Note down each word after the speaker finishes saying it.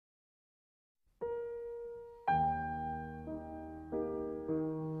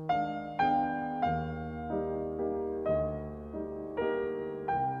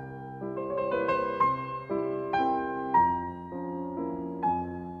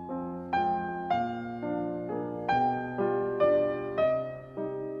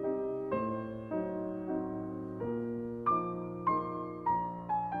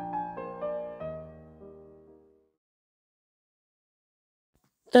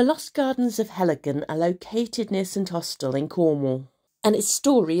The Lost Gardens of Heligan are located near St Austell in Cornwall, and its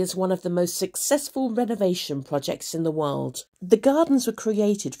story is one of the most successful renovation projects in the world. The gardens were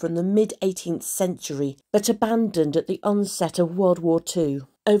created from the mid-18th century, but abandoned at the onset of World War II.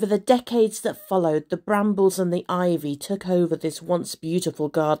 Over the decades that followed, the brambles and the ivy took over this once beautiful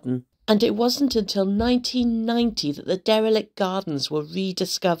garden. And it wasn't until 1990 that the derelict gardens were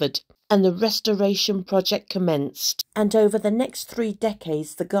rediscovered and the restoration project commenced. And over the next 3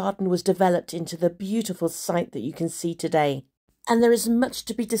 decades, the garden was developed into the beautiful site that you can see today. And there is much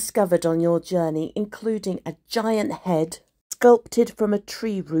to be discovered on your journey, including a giant head sculpted from a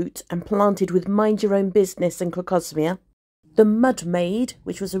tree root and planted with Mind Your Own Business and Crocosmia. The Mud Maid,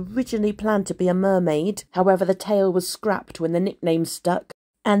 which was originally planned to be a mermaid, however the tail was scrapped when the nickname stuck.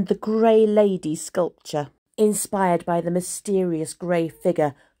 And the Grey Lady sculpture, inspired by the mysterious grey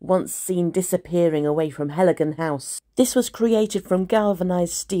figure once seen disappearing away from Heligan House. This was created from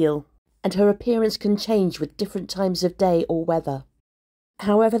galvanised steel, and her appearance can change with different times of day or weather.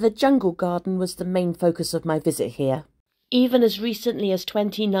 However, the jungle garden was the main focus of my visit here. Even as recently as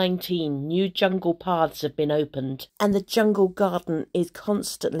 2019, new jungle paths have been opened, and the jungle garden is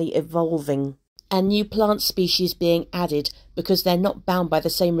constantly evolving, and new plant species being added because they're not bound by the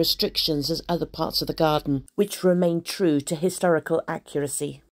same restrictions as other parts of the garden, which remain true to historical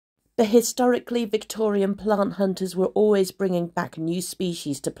accuracy. The historically Victorian plant hunters were always bringing back new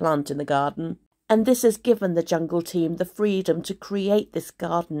species to plant in the garden, and this has given the jungle team the freedom to create this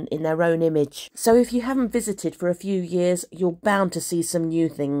garden in their own image. So if you haven't visited for a few years, you're bound to see some new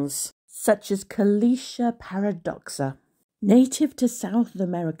things, such as Calesia paradoxa. Native to South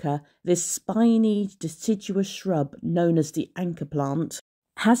America, this spiny deciduous shrub, known as the anchor plant,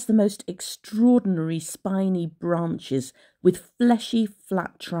 has the most extraordinary spiny branches with fleshy,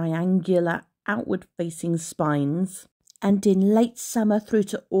 flat, triangular, outward-facing spines. And in late summer through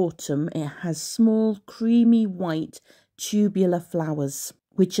to autumn, it has small, creamy white, tubular flowers,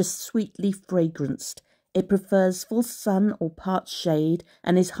 which are sweetly fragranced. It prefers full sun or part shade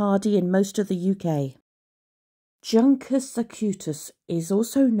and is hardy in most of the UK. Juncus acutus is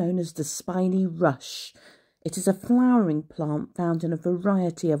also known as the spiny rush. It is a flowering plant found in a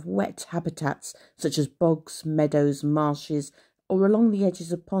variety of wet habitats such as bogs, meadows, marshes, or along the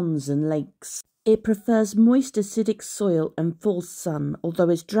edges of ponds and lakes. It prefers moist acidic soil and full sun, although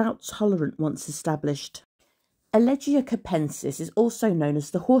is drought tolerant once established. Elegia capensis is also known as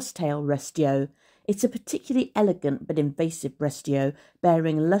the horsetail restio. It's a particularly elegant but invasive restio,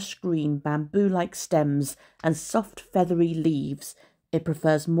 bearing lush green bamboo-like stems and soft feathery leaves. It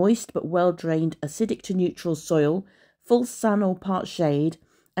prefers moist but well-drained acidic to neutral soil, full sun or part shade,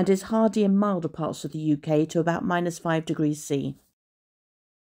 and is hardy in milder parts of the UK to about -5 degrees C.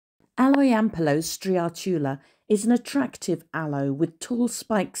 Aloeampelos striatula is an attractive aloe with tall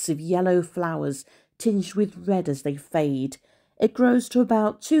spikes of yellow flowers tinged with red as they fade. It grows to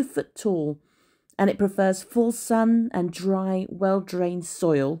about 2 foot tall, and it prefers full sun and dry, well-drained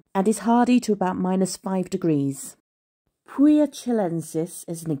soil, and is hardy to about -5 degrees. Puya chilensis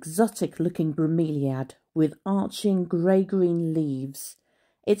is an exotic-looking bromeliad with arching grey-green leaves.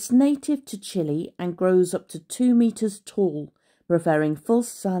 It's native to Chile and grows up to 2 metres tall, preferring full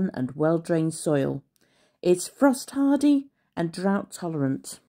sun and well-drained soil. It's frost-hardy and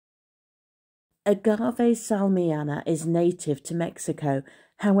drought-tolerant. Agave salmiana is native to Mexico.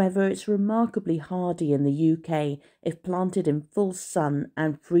 However, it's remarkably hardy in the UK if planted in full sun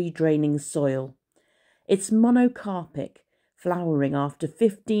and free-draining soil. It's monocarpic, flowering after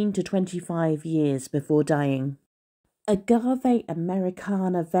 15 to 25 years before dying. Agave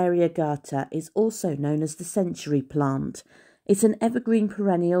americana variegata is also known as the century plant. It's an evergreen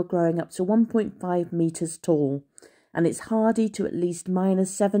perennial growing up to 1.5 metres tall, and it's hardy to at least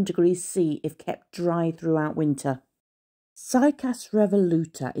 -7 degrees C if kept dry throughout winter. Cycas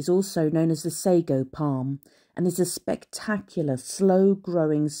revoluta is also known as the sago palm and is a spectacular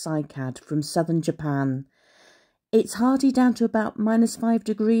slow-growing cycad from southern Japan. It's hardy down to about -5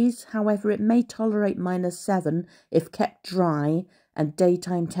 degrees, however it may tolerate -7 if kept dry and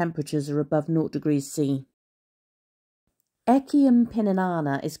daytime temperatures are above 0 degrees C. Echium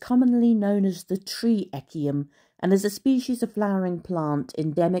pininana is commonly known as the tree echium and is a species of flowering plant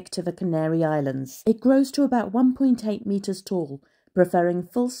endemic to the Canary Islands. It grows to about 1.8 metres tall, preferring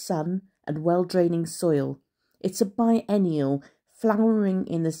full sun and well-draining soil. It's a biennial, flowering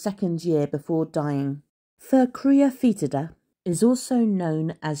in the 2nd year before dying. Furcrea foetida is also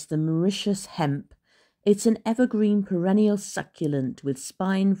known as the Mauritius hemp. It's an evergreen perennial succulent with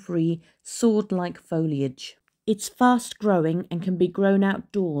spine-free, sword-like foliage. It's fast-growing and can be grown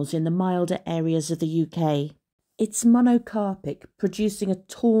outdoors in the milder areas of the UK. It's monocarpic, producing a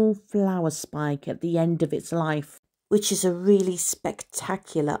tall flower spike at the end of its life, which is a really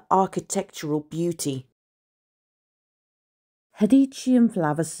spectacular architectural beauty. Hedychium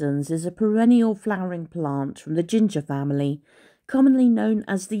flavescens is a perennial flowering plant from the ginger family, commonly known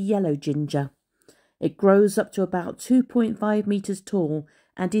as the yellow ginger. It grows up to about 2.5 metres tall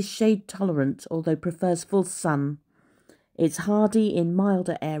and is shade tolerant, although prefers full sun. It's hardy in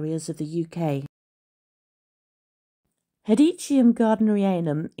milder areas of the UK. Hedychium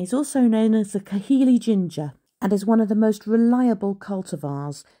gardnerianum is also known as the Kahili ginger and is one of the most reliable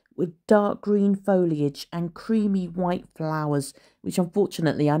cultivars, with dark green foliage and creamy white flowers, which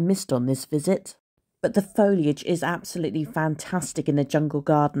unfortunately I missed on this visit. But the foliage is absolutely fantastic in a jungle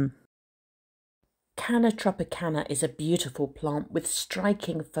garden. Canna tropicana is a beautiful plant with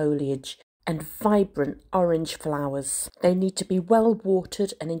striking foliage and vibrant orange flowers. They need to be well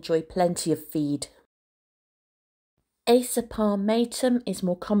watered and enjoy plenty of feed. Acer palmatum is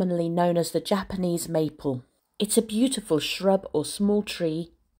more commonly known as the Japanese maple. It's a beautiful shrub or small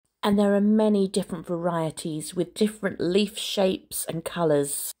tree, and there are many different varieties with different leaf shapes and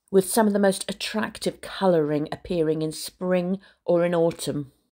colours, with some of the most attractive colouring appearing in spring or in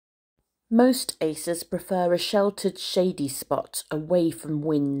autumn. Most acers prefer a sheltered shady spot away from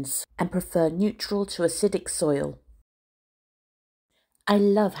winds and prefer neutral to acidic soil. I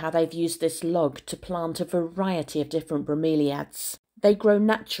love how they've used this log to plant a variety of different bromeliads. They grow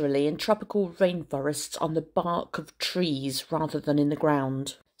naturally in tropical rainforests on the bark of trees rather than in the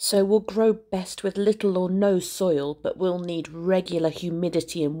ground, so will grow best with little or no soil but will need regular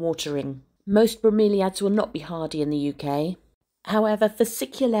humidity and watering. Most bromeliads will not be hardy in the UK. However,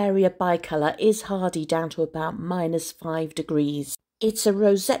 Fascicularia bicolor is hardy down to about -5 degrees. It's a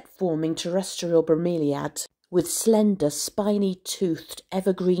rosette-forming terrestrial bromeliad with slender, spiny-toothed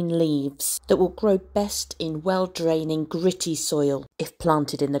evergreen leaves that will grow best in well-draining, gritty soil if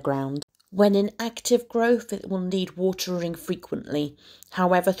planted in the ground. When in active growth, it will need watering frequently.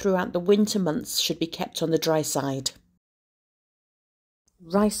 However, throughout the winter months should be kept on the dry side.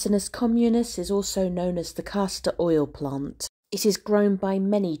 Ricinus communis is also known as the castor oil plant. It is grown by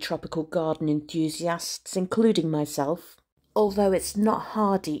many tropical garden enthusiasts, including myself. Although it's not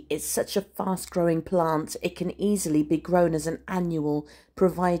hardy, it's such a fast-growing plant, it can easily be grown as an annual,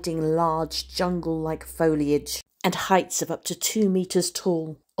 providing large jungle-like foliage and heights of up to 2 metres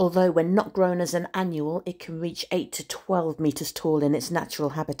tall. Although when not grown as an annual, it can reach 8 to 12 metres tall in its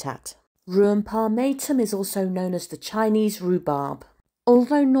natural habitat. Ruum palmatum is also known as the Chinese rhubarb.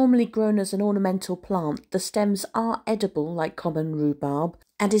 Although normally grown as an ornamental plant, the stems are edible like common rhubarb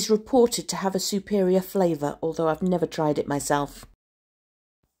and is reported to have a superior flavour, although I've never tried it myself.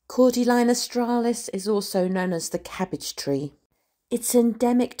 Cordyline australis is also known as the cabbage tree. It's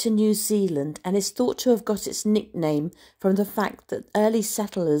endemic to New Zealand and is thought to have got its nickname from the fact that early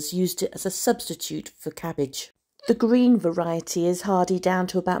settlers used it as a substitute for cabbage. The green variety is hardy down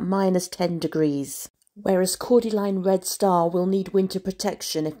to about -10 degrees. Whereas Cordyline Red Star will need winter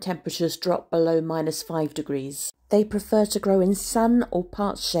protection if temperatures drop below -5 degrees. They prefer to grow in sun or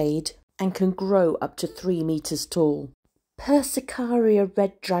part shade and can grow up to 3 metres tall. Persicaria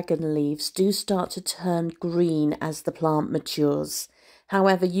red dragon leaves do start to turn green as the plant matures.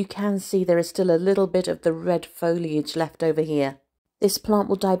 However, you can see there is still a little bit of the red foliage left over here. This plant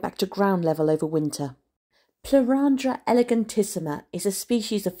will die back to ground level over winter. Plerandra elegantissima is a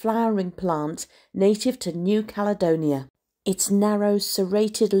species of flowering plant native to New Caledonia. Its narrow,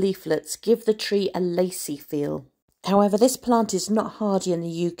 serrated leaflets give the tree a lacy feel. However, this plant is not hardy in the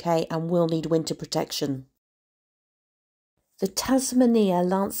UK and will need winter protection. The Tasmania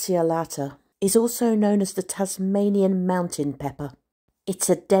lanceolata is also known as the Tasmanian mountain pepper. It's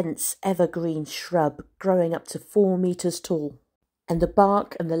a dense evergreen shrub growing up to 4 metres tall, and the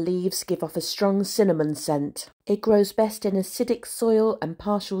bark and the leaves give off a strong cinnamon scent. It grows best in acidic soil and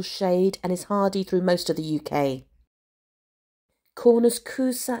partial shade and is hardy through most of the UK. Cornus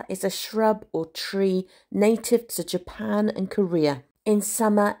cusa is a shrub or tree native to Japan and Korea. In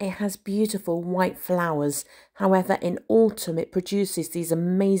summer, it has beautiful white flowers. However, in autumn, it produces these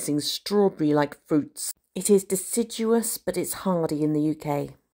amazing strawberry-like fruits. It is deciduous, but it's hardy in the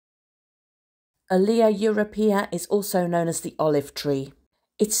UK. Olea europea is also known as the olive tree.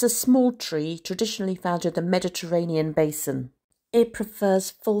 It's a small tree traditionally found in the Mediterranean basin. It prefers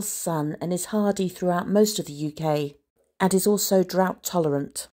full sun and is hardy throughout most of the UK, and is also drought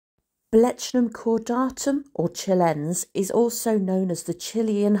tolerant. Blechnum caudatum, or chilens, is also known as the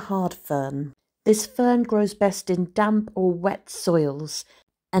Chilean hard fern. This fern grows best in damp or wet soils,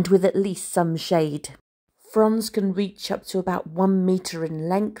 and with at least some shade. Fronds can reach up to about 1 metre in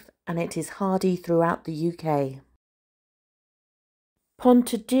length, and it is hardy throughout the UK.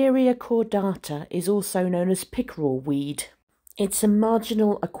 Pontideria cordata is also known as pickerel weed. It's a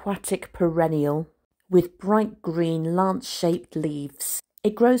marginal aquatic perennial with bright green lance-shaped leaves.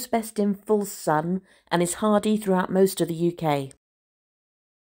 It grows best in full sun and is hardy throughout most of the UK.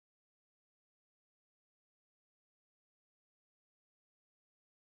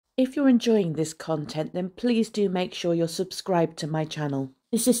 If you're enjoying this content, then please do make sure you're subscribed to my channel.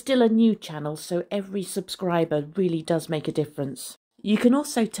 This is still a new channel, so every subscriber really does make a difference. You can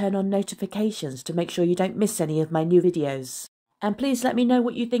also turn on notifications to make sure you don't miss any of my new videos. And please let me know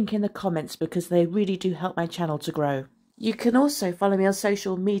what you think in the comments, because they really do help my channel to grow. You can also follow me on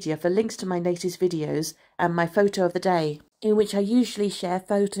social media for links to my latest videos and my photo of the day, in which I usually share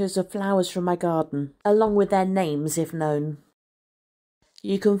photos of flowers from my garden, along with their names if known.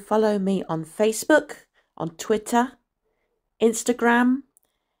 You can follow me on Facebook, on Twitter, Instagram,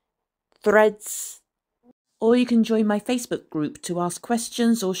 Threads, or you can join my Facebook group to ask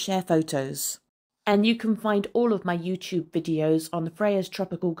questions or share photos. And you can find all of my YouTube videos on Freya's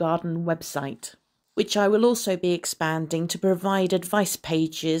Tropical Garden website, which I will also be expanding to provide advice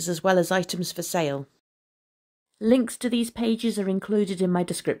pages as well as items for sale. Links to these pages are included in my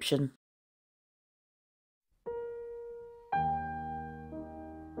description.